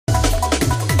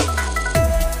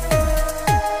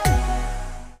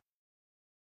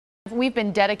we've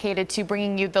been dedicated to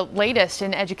bringing you the latest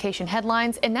in education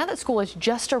headlines, and now that school is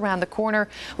just around the corner,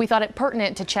 we thought it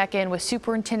pertinent to check in with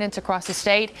superintendents across the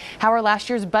state. How are last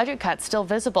year's budget cuts still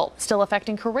visible, still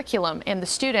affecting curriculum and the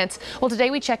students? Well, today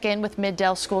we check in with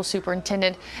Mid-Del School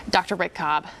Superintendent Dr. Rob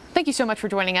Cobb. Thank you so much for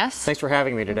joining us. Thanks for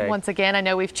having me today. Once again, I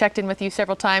know we've checked in with you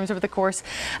several times over the course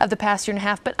of the past year and a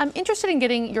half, but I'm interested in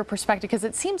getting your perspective because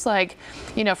it seems like,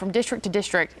 you know, from district to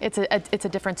district, it's a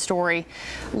different story.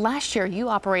 Last year, you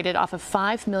operated off of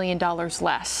 $5 million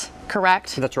less,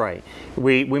 correct? That's right.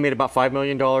 We made about $5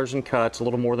 million in cuts, a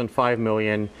little more than $5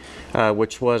 million,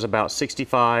 which was about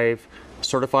 65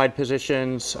 certified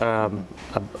positions,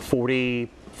 40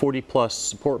 plus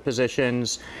support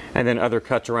positions, and then other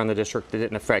cuts around the district that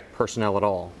didn't affect personnel at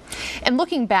all. And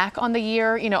looking back on the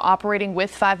year, you know, operating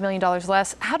with $5 million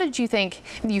less, how did you think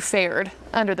you fared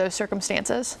under those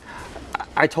circumstances?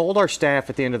 I told our staff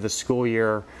at the end of the school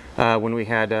year, when we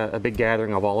had a big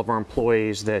gathering of all of our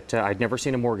employees, that I'd never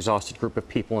seen a more exhausted group of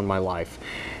people in my life.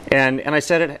 And I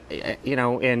said it, you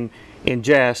know, in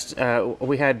jest.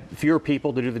 We had fewer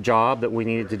people to do the job that we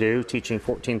needed to do, teaching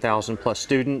 14,000 plus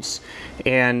students,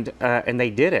 and they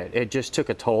did it. It just took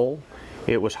a toll.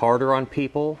 It was harder on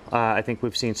people. I think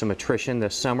we've seen some attrition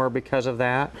this summer because of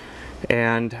that,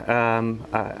 and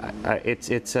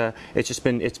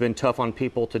it's been tough on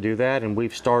people to do that. And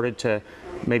we've started to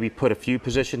maybe put a few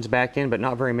positions back in, but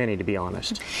not very many, to be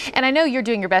honest. And I know you're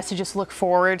doing your best to just look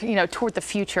forward, you know, toward the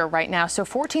future right now. So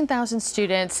 14,000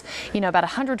 students, you know, about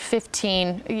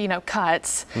 115, you know,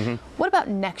 cuts. What about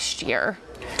next year?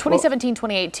 2017,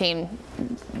 2018,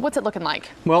 what's it looking like?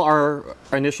 Well, our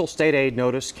initial state aid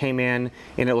notice came in,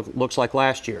 and it looks like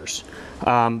last year's.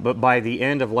 But by the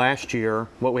end of last year,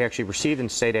 what we actually received in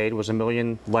state aid was $1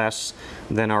 million less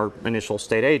than our initial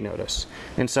state aid notice.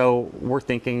 And so we're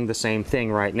thinking the same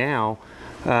thing right now.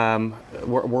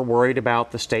 We're worried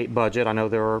about the state budget. I know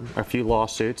there are a few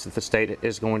lawsuits that the state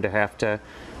is going to have to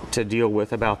deal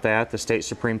with about that. The state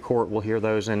Supreme Court will hear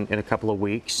those in a couple of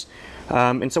weeks.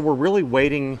 And so we're really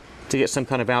waiting to get some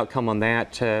kind of outcome on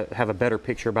that to have a better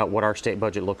picture about what our state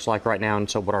budget looks like right now, and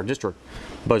so what our district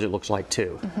budget looks like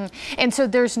too. And so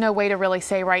there's no way to really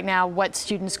say right now what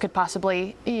students could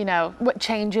possibly, you know, what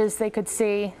changes they could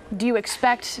see. Do you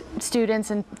expect students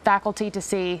and faculty to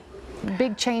see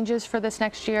big changes for this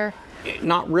next year?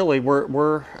 Not really.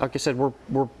 We're like I said,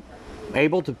 we're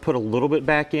able to put a little bit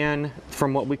back in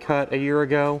from what we cut a year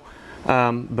ago,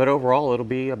 but overall it'll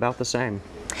be about the same.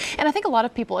 And I think a lot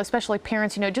of people, especially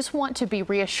parents, you know, just want to be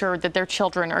reassured that their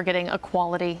children are getting a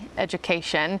quality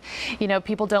education. You know,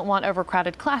 people don't want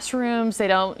overcrowded classrooms. They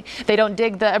don't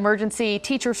dig the emergency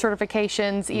teacher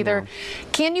certifications either. No.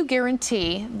 Can you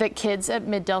guarantee that kids at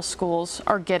Mid-Del schools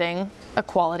are getting a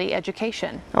quality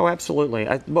education? Oh, absolutely.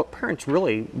 What parents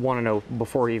really want to know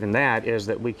before even that is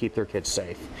that we keep their kids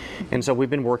safe. And so we've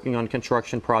been working on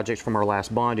construction projects from our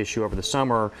last bond issue over the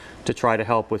summer to try to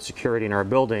help with security in our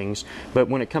buildings. But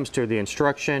when it comes to the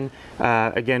instruction,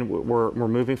 again, we're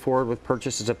moving forward with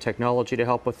purchases of technology to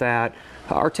help with that.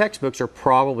 Our textbooks are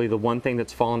probably the one thing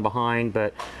that's fallen behind,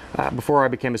 but before I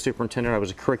became a superintendent, I was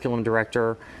a curriculum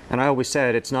director, and I always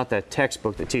said it's not the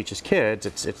textbook that teaches kids,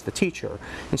 it's the teacher.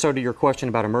 And so to your question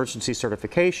about emergency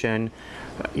certification,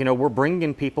 you know, we're bringing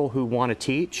in people who want to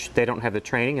teach. They don't have the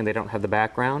training and they don't have the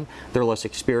background. They're less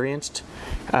experienced,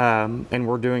 and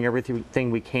we're doing everything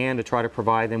we can to try to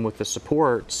provide them with the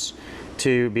supports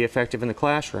to be effective in the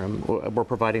classroom. We're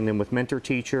providing them with mentor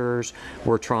teachers.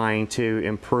 We're trying to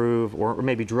improve or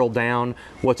maybe drill down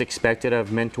what's expected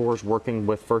of mentors working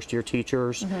with first-year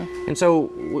teachers. And so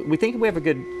we think we have a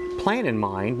good plan in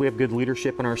mind. We have good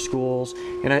leadership in our schools,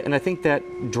 and I think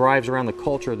that drives around the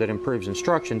culture that improves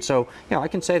instruction. So, you know, I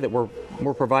can say that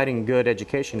we're providing good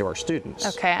education to our students.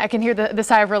 Okay, I can hear the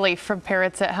sigh of relief from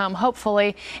parents at home,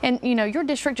 hopefully. And, you know, your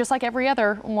district, just like every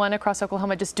other one across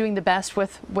Oklahoma, just doing the best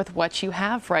with what you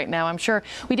have right now. I'm sure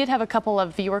we did have a couple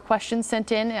of viewer questions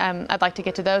sent in. I'd like to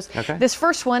get to those. Okay. This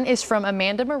first one is from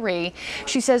Amanda Marie.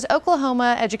 She says,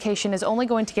 Oklahoma education is only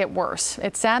going to get worse.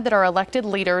 It's sad that our elected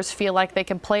leaders feel like they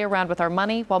can play around with our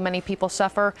money while many people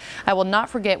suffer. I will not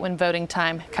forget when voting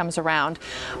time comes around.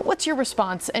 What's your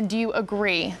response, and do you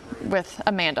agree with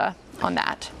Amanda on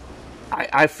that?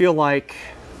 I feel like,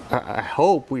 I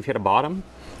hope we've hit a bottom.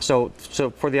 So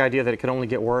for the idea that it could only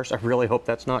get worse, I really hope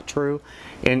that's not true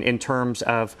in terms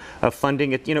of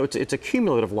funding. You know, it's a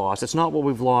cumulative loss. It's not what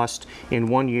we've lost in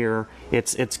one year.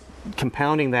 It's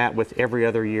compounding that with every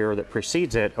other year that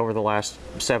precedes it over the last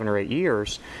 7 or 8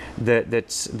 years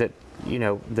that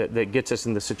that gets us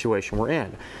in the situation we're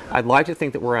in. I'd like to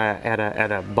think that we're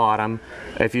at a bottom.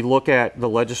 If you look at the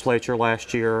legislature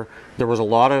last year, there was a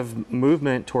lot of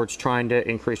movement towards trying to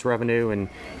increase revenue and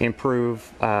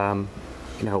improve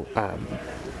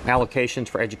allocations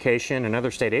for education and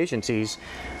other state agencies,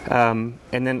 and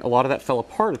then a lot of that fell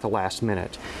apart at the last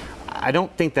minute. I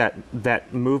don't think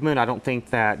that movement, I don't think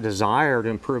that desire to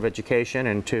improve education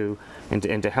and to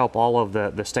help all of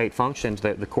the state functions,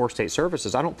 the core state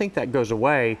services, I don't think that goes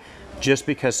away just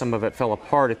because some of it fell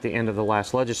apart at the end of the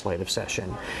last legislative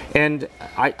session. And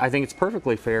I think it's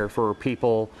perfectly fair for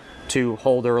people to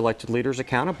hold their elected leaders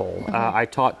accountable. I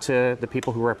talk to the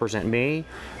people who represent me.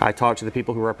 I talk to the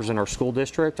people who represent our school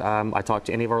district. I talk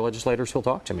to any of our legislators who'll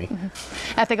talk to me.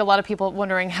 I think a lot of people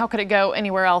wondering how could it go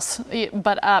anywhere else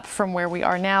but up from where we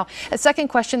are now. A second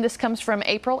question, this comes from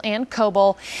April Ann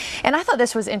Coble, and I thought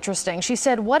this was interesting. She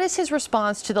said, what is his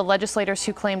response to the legislators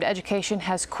who claimed education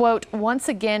has, quote, once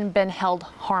again been held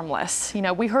harmless?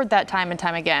 We heard that time and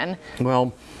time again.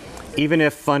 Well, even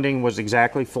if funding was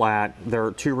exactly flat, there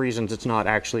are two reasons it's not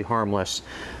actually harmless.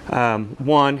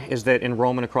 One is that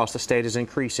enrollment across the state is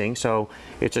increasing, so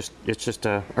it's just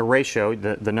a ratio.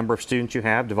 The number of students you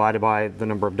have divided by the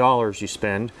number of dollars you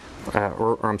spend,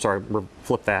 or I'm sorry,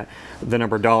 flip that. The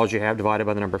number of dollars you have divided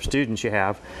by the number of students you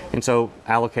have, and so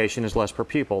allocation is less per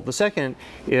pupil. The second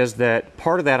is that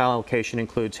part of that allocation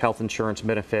includes health insurance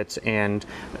benefits, and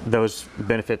those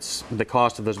benefits, the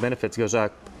cost of those benefits goes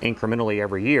up incrementally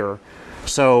every year.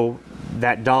 So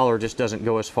that dollar just doesn't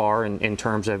go as far in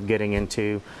terms of getting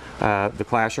into the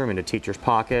classroom, into teachers'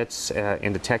 pockets,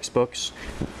 into textbooks.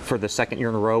 For the second year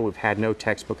in a row, we've had no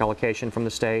textbook allocation from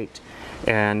the state.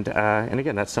 And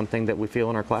again, that's something that we feel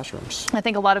in our classrooms. I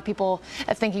think a lot of people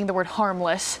thinking the word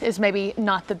harmless is maybe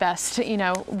not the best,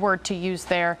 word to use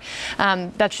there.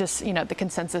 That's just, the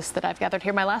consensus that I've gathered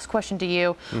here. My last question to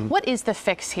you, what is the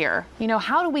fix here?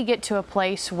 How do we get to a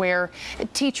place where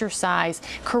teacher size,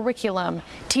 curriculum,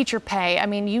 teacher pay, I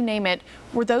mean, you name it,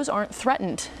 where those aren't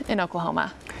threatened in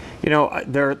Oklahoma?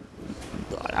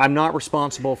 I'm not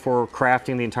responsible for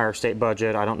crafting the entire state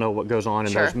budget. I don't know what goes on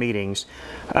in those meetings.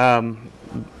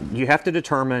 You have to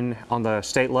determine on the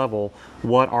state level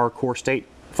what are core state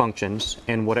functions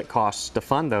and what it costs to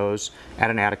fund those at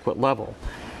an adequate level.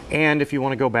 And if you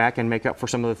want to go back and make up for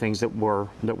some of the things that we're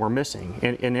missing.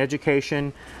 In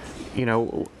education, in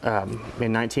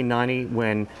 1990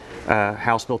 when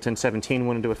House Bill 1017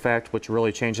 went into effect, which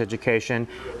really changed education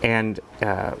and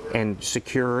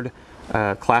secured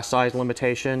class size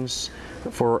limitations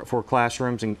for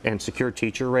classrooms and secured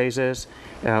teacher raises.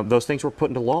 Those things were put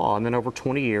into law, and then over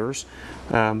 20 years,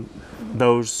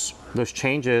 those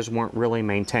changes weren't really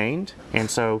maintained, and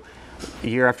so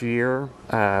year after year,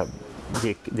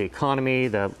 the economy,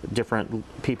 the different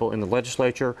people in the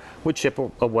legislature would chip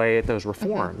away at those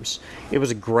reforms. It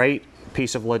was a great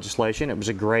piece of legislation. It was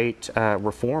a great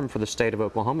reform for the state of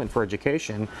Oklahoma and for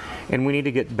education, and we need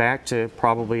to get back to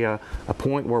probably a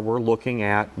point where we're looking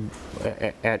at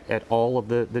all of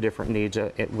the different needs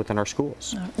within our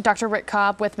schools. Dr. Rick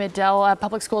Cobb with Middle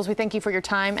Public Schools, we thank you for your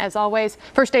time as always.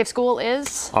 First day of school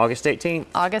is? August 18th.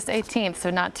 August 18th, so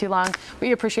not too long.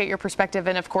 We appreciate your perspective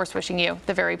and of course wishing you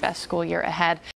the very best school year ahead.